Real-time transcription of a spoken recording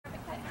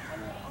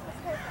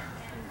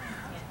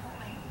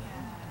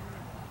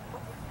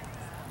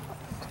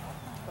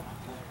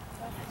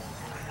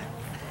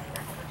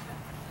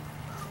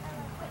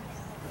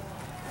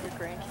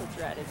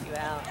ratted you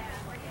out.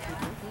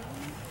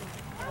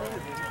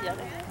 Yeah,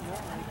 they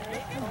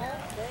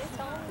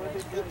told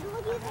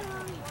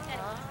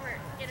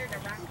get her to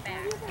rock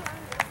back.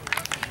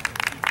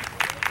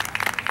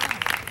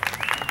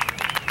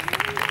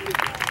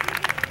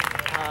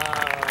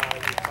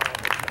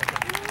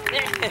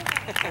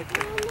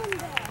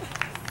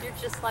 You're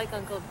just like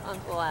Uncle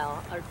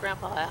Al, or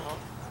Grandpa Al.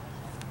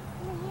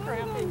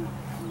 Grandpa. Did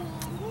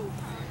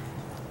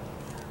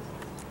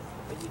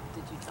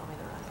you tell me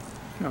the rest?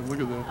 Yeah,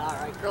 look at that. All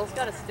right, girls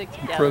got to stick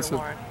together Impressive.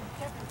 more.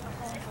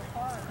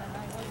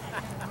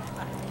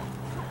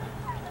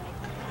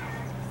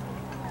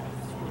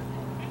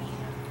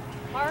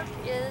 Mark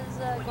is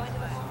going to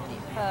the Home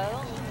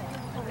Depot.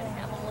 We're going to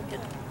have a look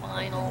at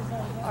vinyl.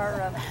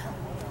 Our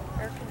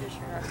air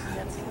conditioner, our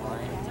condensing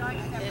line,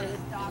 is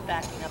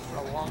backing up for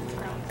a long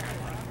time.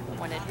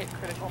 When it hit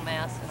critical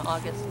mass in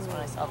August is when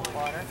I saw the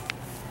water.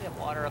 We have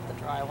water up the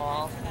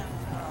drywall,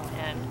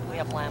 and we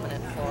have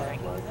laminate flooring.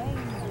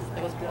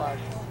 It was blood.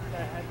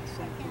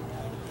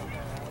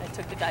 It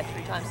took the guy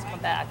 3 times to come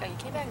back. He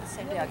came back the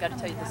same day. I got to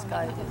tell you, this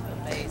guy is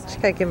amazing.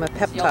 Just gotta give him a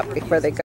pep talk before they go.